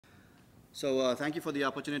Thank you for the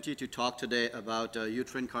opportunity to talk today about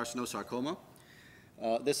uterine carcinosarcoma.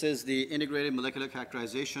 This is the integrated molecular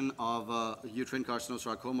characterization of uterine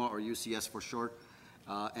carcinosarcoma, or UCS for short,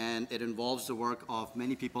 and it involves the work of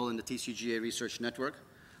many people in the TCGA Research Network.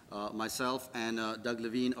 Myself and Doug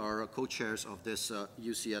Levine are co-chairs of this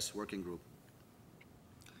UCS working group.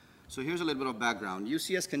 So here's a little bit of background.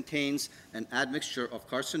 UCS contains an admixture of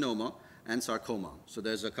carcinoma and sarcoma. So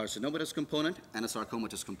there's a carcinomatous component and a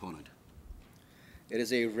sarcomatous component. It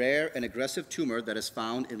is a rare and aggressive tumor that is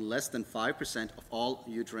found in less than 5% of all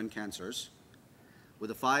uterine cancers,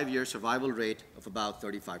 with a 5-year survival rate of about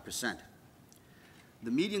 35%.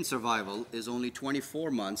 The median survival is only 24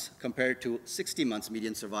 months compared to 60 months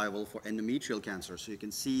median survival for endometrial cancer, so you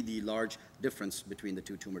can see the large difference between the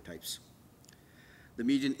two tumor types. The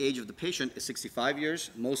median age of the patient is 65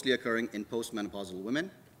 years, mostly occurring in postmenopausal women,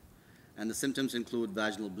 and the symptoms include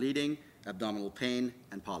vaginal bleeding, abdominal pain,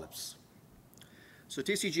 and polyps. So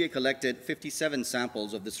TCGA collected 57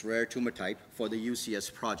 samples of this rare tumor type for the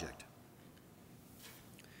UCS project.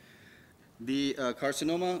 The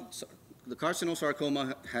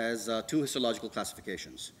carcinosarcoma has two histological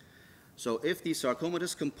classifications. So if the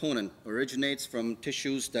sarcomatous component originates from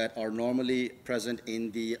tissues that are normally present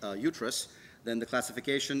in the uterus, then the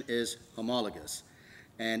classification is homologous.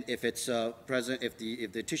 And if it's if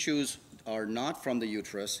the tissues are not from the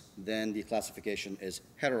uterus, then the classification is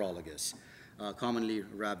heterologous. Commonly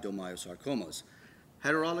rhabdomyosarcomas.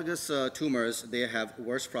 Heterologous tumors, they have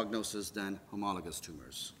worse prognosis than homologous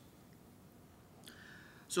tumors.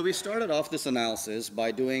 So we started off this analysis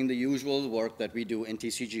by doing the usual work that we do in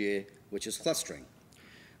TCGA, which is clustering.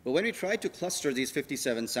 But when we tried to cluster these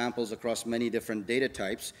 57 samples across many different data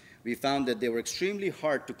types, we found that they were extremely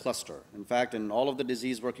hard to cluster. In fact, in all of the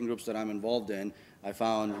disease working groups that I'm involved in, I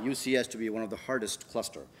found UCS to be one of the hardest to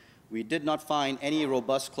cluster. We did not find any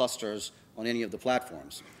robust clusters on any of the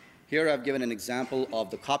platforms. Here I've given an example of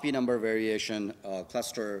the copy number variation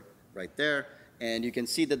cluster right there, and you can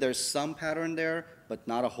see that there's some pattern there, but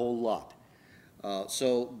not a whole lot.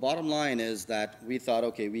 So bottom line is that we thought,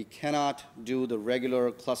 okay, we cannot do the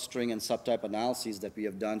regular clustering and subtype analyses that we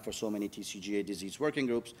have done for so many TCGA disease working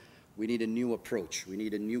groups. We need a new approach. We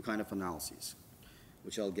need a new kind of analyses,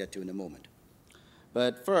 which I'll get to in a moment.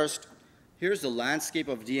 But first, here's the landscape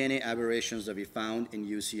of DNA aberrations that we found in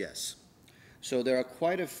UCS. So there are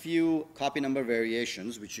quite a few copy number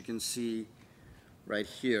variations, which you can see right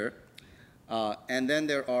here. And then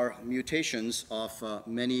there are mutations of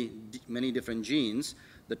many different genes.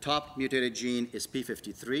 The top mutated gene is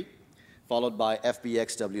P53, followed by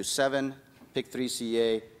FBXW7,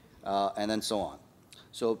 PIK3CA, and then so on.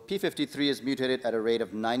 So P53 is mutated at a rate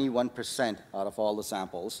of 91% out of all the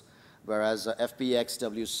samples, whereas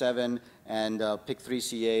FBXW7 and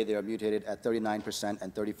PIK3CA, they are mutated at 39%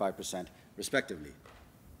 and 35% respectively.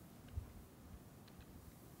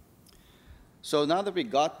 So now that we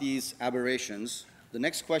got these aberrations, the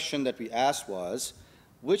next question that we asked was,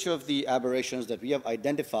 which of the aberrations that we have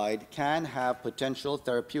identified can have potential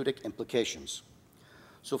therapeutic implications?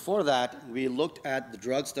 So for that, we looked at the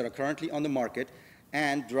drugs that are currently on the market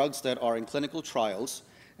and drugs that are in clinical trials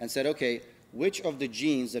and said, okay, which of the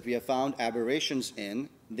genes that we have found aberrations in,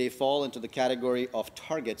 they fall into the category of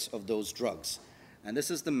targets of those drugs. And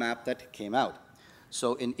this is the map that came out.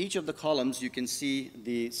 So in each of the columns, you can see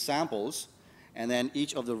the samples, and then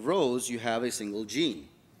each of the rows, you have a single gene.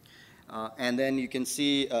 And then you can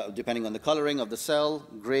see, depending on the coloring of the cell,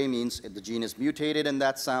 gray means if the gene is mutated in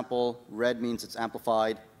that sample, red means it's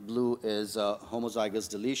amplified, blue is homozygous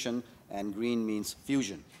deletion, and green means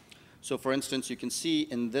fusion. So for instance, you can see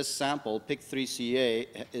in this sample,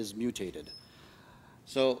 PIK3CA is mutated.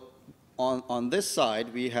 So on this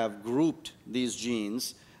side, we have grouped these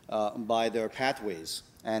genes by their pathways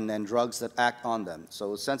and then drugs that act on them.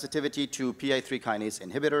 So sensitivity to PI3 kinase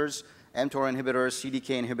inhibitors, mTOR inhibitors,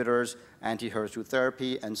 CDK inhibitors, anti-HER2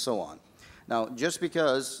 therapy, and so on. Now, just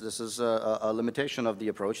because, this is a limitation of the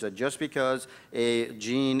approach, that just because a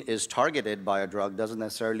gene is targeted by a drug doesn't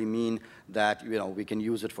necessarily mean that we can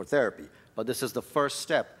use it for therapy. But this is the first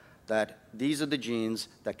step, that these are the genes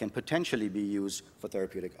that can potentially be used for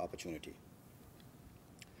therapeutic opportunity.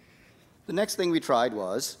 The next thing we tried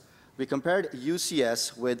was, we compared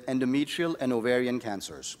UCS with endometrial and ovarian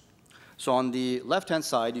cancers. So on the left-hand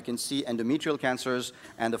side, you can see endometrial cancers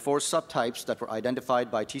and the 4 subtypes that were identified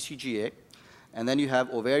by TCGA. And then you have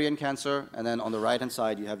ovarian cancer, and then on the right-hand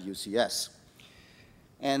side, you have UCS.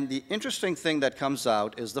 And the interesting thing that comes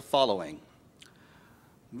out is the following.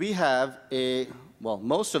 We have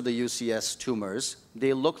most of the UCS tumors,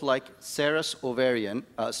 they look like serous ovarian,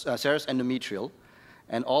 serous endometrial,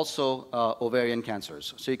 and also ovarian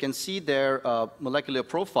cancers. So you can see their molecular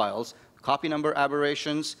profiles, copy number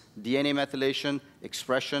aberrations, DNA methylation,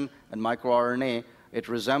 expression, and microRNA. It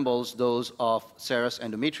resembles those of serous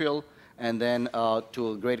endometrial, and then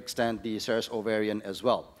to a great extent the serous ovarian as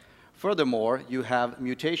well. Furthermore, you have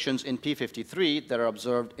mutations in P53 that are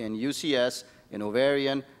observed in UCS, in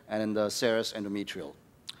ovarian, and in the serous endometrial.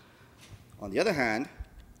 On the other hand,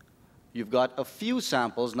 you've got a few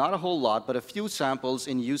samples, not a whole lot, but a few samples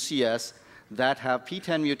in UCS that have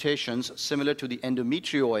PTEN mutations similar to the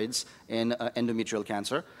endometrioids in endometrial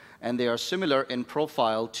cancer, and they are similar in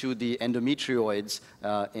profile to the endometrioids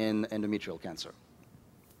in endometrial cancer.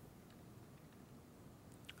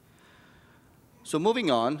 So moving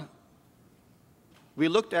on, we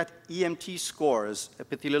looked at EMT scores,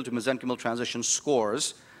 epithelial to mesenchymal transition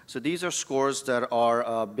scores. So these are scores that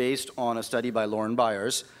are based on a study by Lauren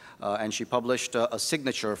Byers, and she published a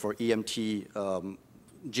signature for EMT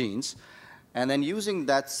genes. And then using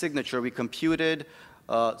that signature, we computed,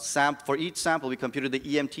 for each sample, we computed the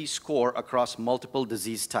EMT score across multiple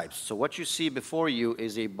disease types. So what you see before you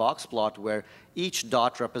is a box plot where each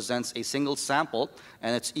dot represents a single sample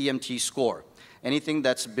and its EMT score. Anything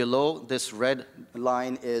that's below this red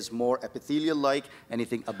line is more epithelial-like.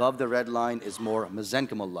 Anything above the red line is more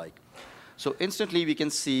mesenchymal-like. So instantly we can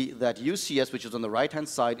see that UCS, which is on the right-hand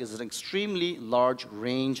side, is an extremely large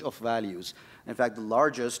range of values. In fact, the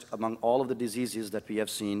largest among all of the diseases that we have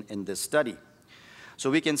seen in this study. So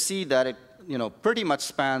we can see that it pretty much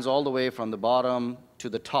spans all the way from the bottom to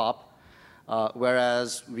the top,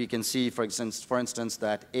 whereas we can see, for instance,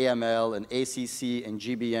 that AML and ACC and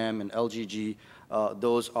GBM and LGG,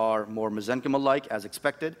 those are more mesenchymal-like as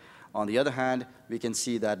expected. On the other hand, we can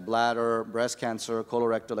see that bladder, breast cancer,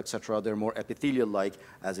 colorectal, et cetera, they're more epithelial-like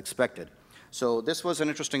as expected. So this was an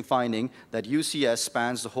interesting finding that UCS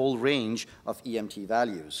spans the whole range of EMT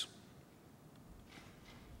values.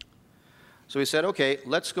 So we said, okay,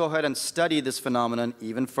 let's go ahead and study this phenomenon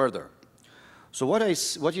even further. So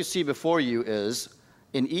what you see before you is,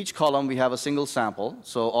 in each column we have a single sample.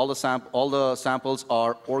 So all the samples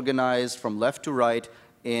are organized from left to right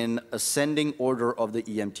in ascending order of the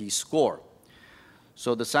EMT score.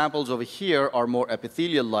 So the samples over here are more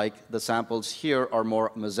epithelial-like. The samples here are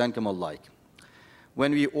more mesenchymal-like.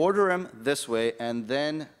 When we order them this way and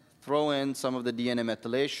then throw in some of the DNA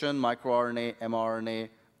methylation, microRNA, mRNA,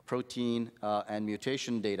 protein, and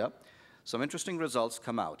mutation data, some interesting results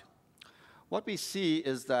come out. What we see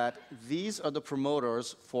is that these are the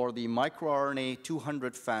promoters for the microRNA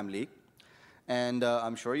 200 family. And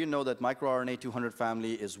I'm sure you know that microRNA 200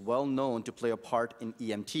 family is well known to play a part in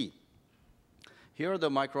EMT. Here are the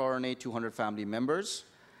microRNA 200 family members.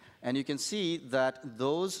 And you can see that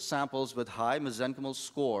those samples with high mesenchymal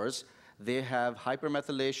scores, they have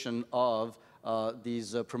hypermethylation of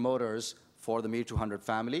these promoters for the MIR200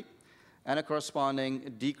 family, and a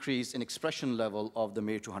corresponding decrease in expression level of the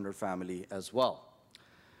MIR200 family as well.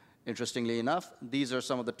 Interestingly enough, these are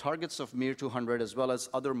some of the targets of MIR200 as well as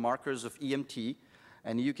other markers of EMT,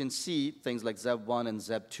 and you can see things like ZEB1 and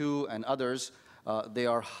ZEB2 and others, they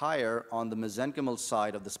are higher on the mesenchymal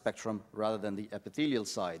side of the spectrum rather than the epithelial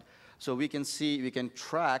side. So we can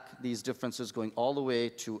track these differences going all the way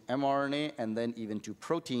to mRNA and then even to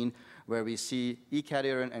protein, where we see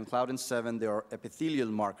E-cadherin and Claudin 7, they are epithelial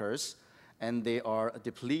markers, and they are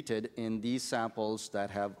depleted in these samples that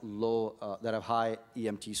have high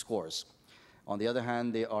EMT scores. On the other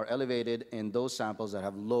hand, they are elevated in those samples that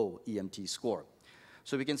have low EMT score.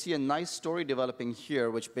 So we can see a nice story developing here,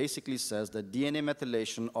 which basically says that DNA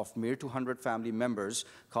methylation of MIR200 family members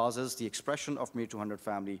causes the expression of MIR200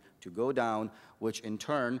 family to go down, which in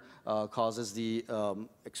turn causes the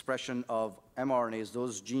expression of mRNAs,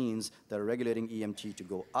 those genes that are regulating EMT, to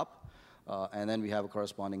go up. And then we have a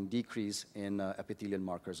corresponding decrease in epithelial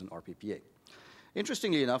markers in RPPA.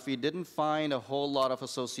 Interestingly enough, we didn't find a whole lot of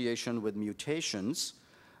association with mutations.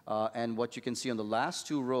 And what you can see on the last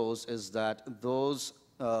two rows is that those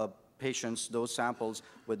patients, those samples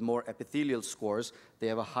with more epithelial scores, they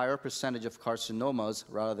have a higher percentage of carcinomas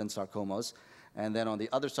rather than sarcomas. And then on the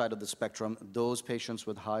other side of the spectrum, those patients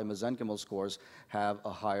with high mesenchymal scores have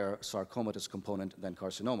a higher sarcomatous component than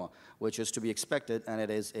carcinoma, which is to be expected, and it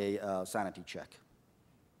is a sanity check.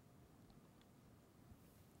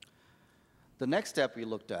 The next step we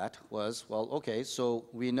looked at was, well, okay, so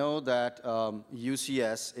we know that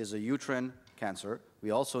UCS is a uterine cancer.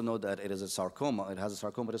 We also know that it is a sarcoma. It has a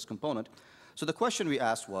sarcomatous component. So the question we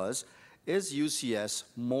asked was, is UCS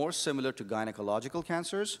more similar to gynecological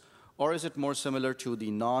cancers, or is it more similar to the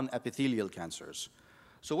non-epithelial cancers?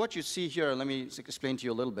 So what you see here, let me explain to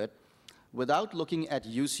you a little bit. Without looking at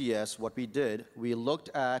UCS, what we did, we looked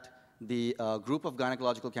at the group of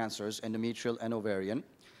gynecological cancers, endometrial and ovarian.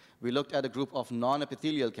 We looked at a group of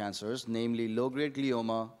non-epithelial cancers, namely low-grade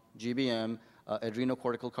glioma, GBM,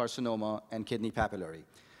 adrenocortical carcinoma, and kidney papillary.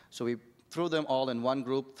 So we threw them all in one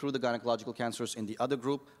group, threw the gynecological cancers in the other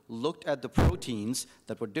group, looked at the proteins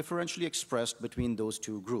that were differentially expressed between those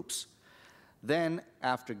two groups. Then,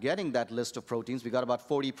 after getting that list of proteins, we got about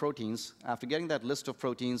 40 proteins. After getting that list of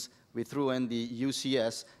proteins, we threw in the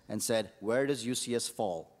UCS and said, where does UCS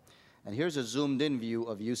fall? And here's a zoomed-in view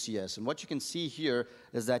of UCS. And what you can see here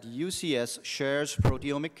is that UCS shares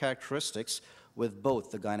proteomic characteristics with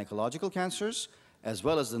both the gynecological cancers as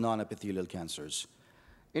well as the non-epithelial cancers.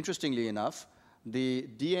 Interestingly enough, the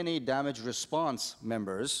DNA damage response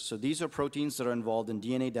members, so these are proteins that are involved in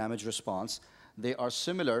DNA damage response, they are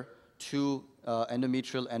similar to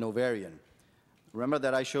endometrial and ovarian. Remember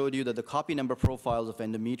that I showed you that the copy number profiles of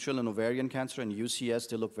endometrial and ovarian cancer and UCS,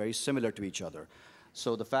 they look very similar to each other.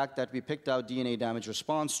 So the fact that we picked out DNA damage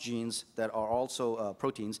response genes that are also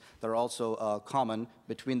proteins that are also common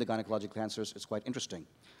between the gynecological cancers is quite interesting.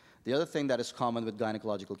 The other thing that is common with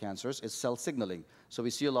gynecological cancers is cell signaling. So we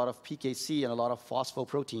see a lot of PKC and a lot of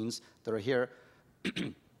phosphoproteins that are here,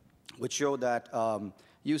 which show that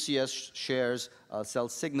UCS shares cell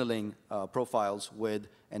signaling profiles with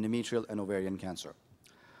endometrial and ovarian cancer.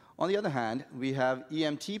 On the other hand, we have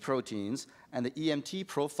EMT proteins, and the EMT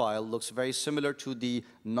profile looks very similar to the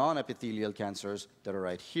non-epithelial cancers that are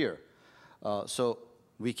right here. So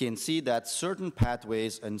we can see that certain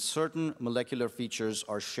pathways and certain molecular features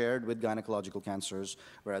are shared with gynecological cancers,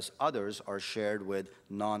 whereas others are shared with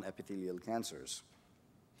non-epithelial cancers.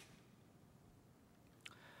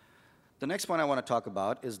 The next point I want to talk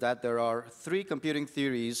about is that there are three competing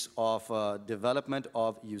theories of development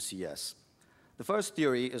of UCS. The first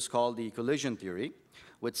theory is called the collision theory,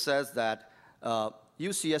 which says that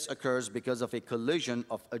UCS occurs because of a collision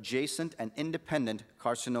of adjacent and independent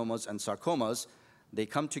carcinomas and sarcomas. They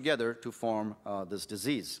come together to form this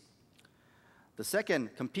disease. The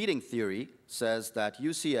second competing theory says that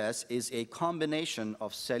UCS is a combination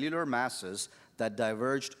of cellular masses that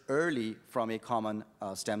diverged early from a common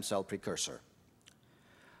stem cell precursor.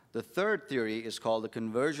 The third theory is called the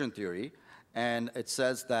conversion theory, and it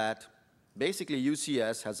says that basically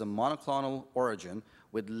UCS has a monoclonal origin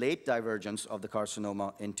with late divergence of the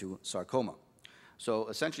carcinoma into sarcoma. So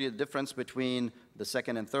essentially the difference between the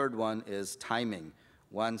second and third one is timing,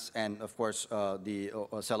 and of course the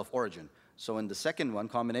cell of origin. So in the second one,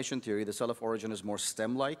 combination theory, the cell of origin is more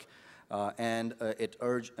stem-like and it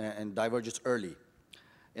diverges early.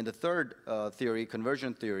 In the third theory,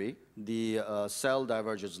 conversion theory, the cell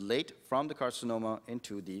diverges late from the carcinoma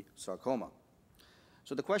into the sarcoma.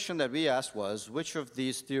 So the question that we asked was, which of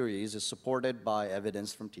these theories is supported by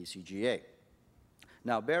evidence from TCGA?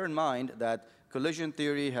 Now, bear in mind that collision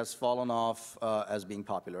theory has fallen off as being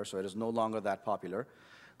popular, so it is no longer that popular.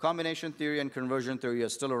 Combination theory and conversion theory are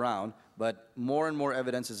still around, but more and more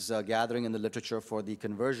evidence is gathering in the literature for the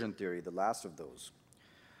conversion theory, the last of those.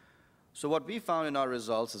 So what we found in our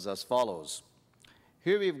results is as follows.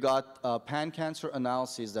 Here we've got pan-cancer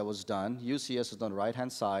analyses that was done. UCS is on the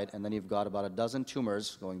right-hand side, and then you've got about a dozen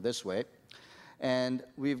tumors going this way. And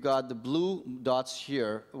we've got the blue dots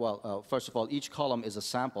here. Well, first of all, each column is a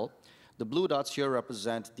sample. The blue dots here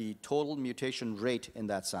represent the total mutation rate in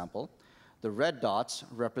that sample. The red dots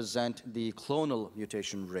represent the clonal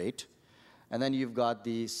mutation rate. And then you've got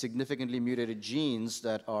the significantly mutated genes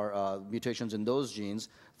that are mutations in those genes,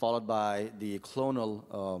 followed by the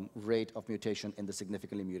clonal rate of mutation in the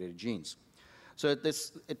significantly mutated genes. So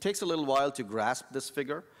it takes a little while to grasp this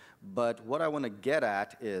figure, but what I want to get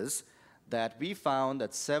at is that we found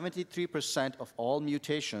that 73% of all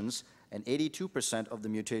mutations and 82% of the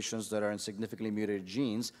mutations that are in significantly mutated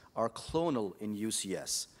genes are clonal in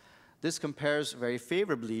UCS. This compares very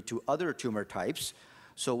favorably to other tumor types.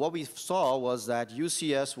 So what we saw was that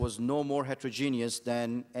UCS was no more heterogeneous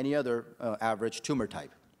than any other average tumor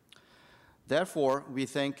type. Therefore, we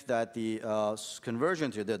think that the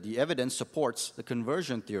conversion theory, the evidence supports the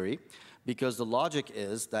conversion theory, because the logic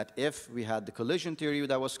is that if we had the collision theory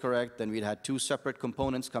that was correct, then we'd had two separate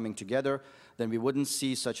components coming together, then we wouldn't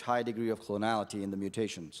see such high degree of clonality in the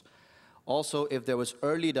mutations. Also, if there was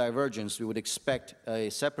early divergence, we would expect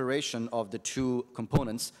a separation of the two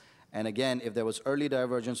components. And again, if there was early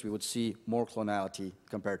divergence, we would see more clonality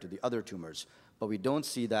compared to the other tumors. But we don't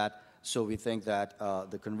see that, so we think that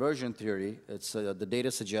the conversion theory, the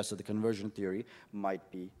data suggests that the conversion theory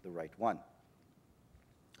might be the right one.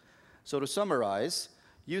 So to summarize,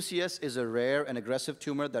 UCS is a rare and aggressive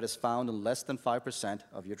tumor that is found in less than 5%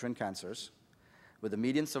 of uterine cancers. with a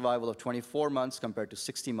median survival of 24 months compared to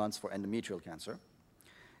 60 months for endometrial cancer.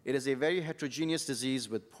 It is a very heterogeneous disease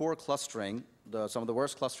with poor clustering, some of the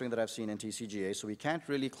worst clustering that I've seen in TCGA, so we can't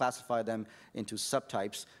really classify them into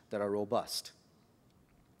subtypes that are robust.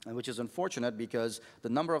 And which is unfortunate because the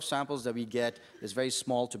number of samples that we get is very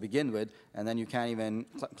small to begin with, and then you can't even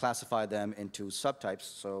classify them into subtypes,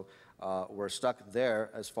 so we're stuck there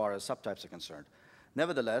as far as subtypes are concerned.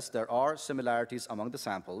 Nevertheless, there are similarities among the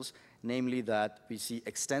samples, namely that we see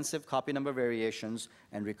extensive copy number variations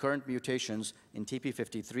and recurrent mutations in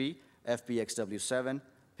TP53, FBXW7,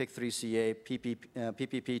 PIK3CA,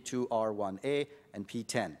 PPP2R1A, and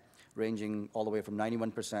P10, ranging all the way from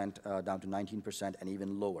 91% down to 19% and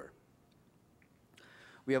even lower.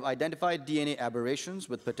 We have identified DNA aberrations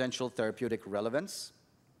with potential therapeutic relevance.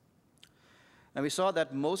 And we saw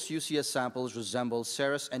that most UCS samples resemble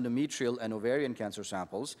serous endometrial and ovarian cancer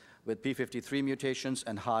samples with P53 mutations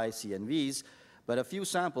and high CNVs, but a few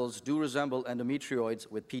samples do resemble endometrioids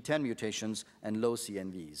with P10 mutations and low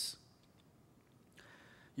CNVs.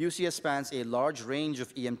 UCS spans a large range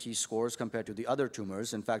of EMT scores compared to the other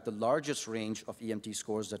tumors, in fact, the largest range of EMT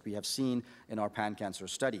scores that we have seen in our pan-cancer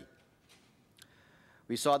study.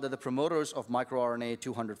 We saw that the promoters of microRNA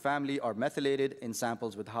 200 family are methylated in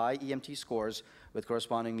samples with high EMT scores with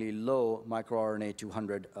correspondingly low microRNA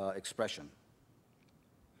 200 expression.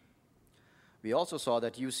 We also saw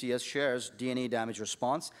that UCS shares DNA damage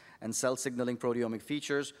response and cell signaling proteomic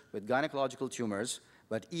features with gynecological tumors,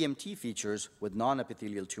 but EMT features with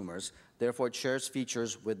non-epithelial tumors. Therefore, it shares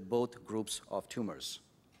features with both groups of tumors.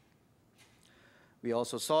 We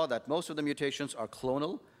also saw that most of the mutations are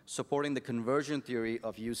clonal, supporting the conversion theory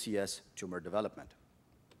of UCS tumor development.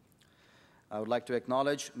 I would like to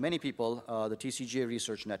acknowledge many people, the TCGA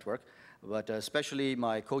Research Network, but especially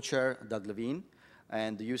my co-chair, Doug Levine,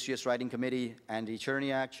 and the UCS Writing Committee, Andy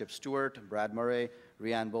Cherniak, Chip Stewart, Brad Murray,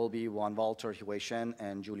 Rehan Bolby, Juan Walter, Hui Shen,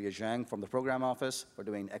 and Julia Zhang from the program office for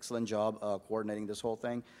doing an excellent job coordinating this whole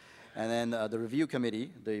thing. And then the review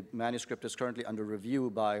committee, the manuscript is currently under review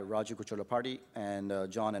by Raju Kuchalaparty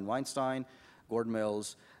and John N. Weinstein, Gordon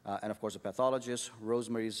Mills, and of course the pathologists,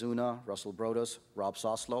 Rosemary Zuna, Russell Brodas, Rob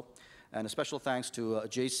Soslow. And a special thanks to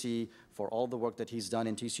JC for all the work that he's done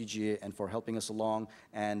in TCGA and for helping us along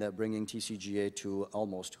and bringing TCGA to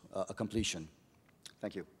almost a completion.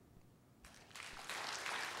 Thank you.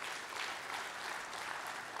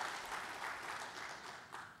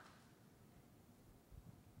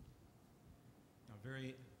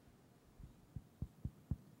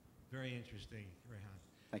 Very interesting, Rehan.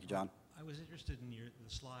 Thank you, John. I was interested in the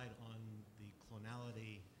slide on the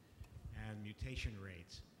clonality and mutation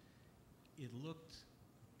rates. It looked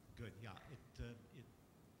good, yeah.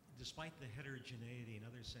 Despite the heterogeneity in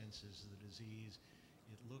other senses of the disease,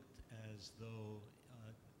 it looked as though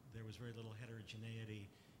there was very little heterogeneity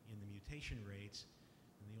in the mutation rates,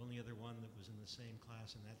 and the only other one that was in the same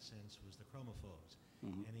class in that sense was the chromophobes.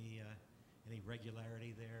 Mm-hmm. Any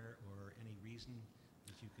regularity there or any reason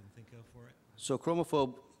that you can think of for it? So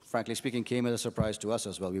chromophobe, frankly speaking, came as a surprise to us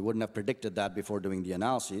as well. We wouldn't have predicted that before doing the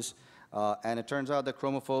analyses. And it turns out that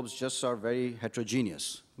chromophobes just are very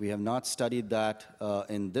heterogeneous. We have not studied that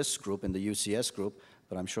in this group, in the UCS group,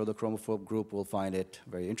 but I'm sure the chromophobe group will find it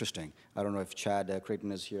very interesting. I don't know if Chad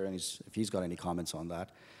Creighton is here and if he's got any comments on that.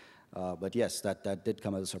 But yes, that did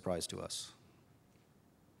come as a surprise to us.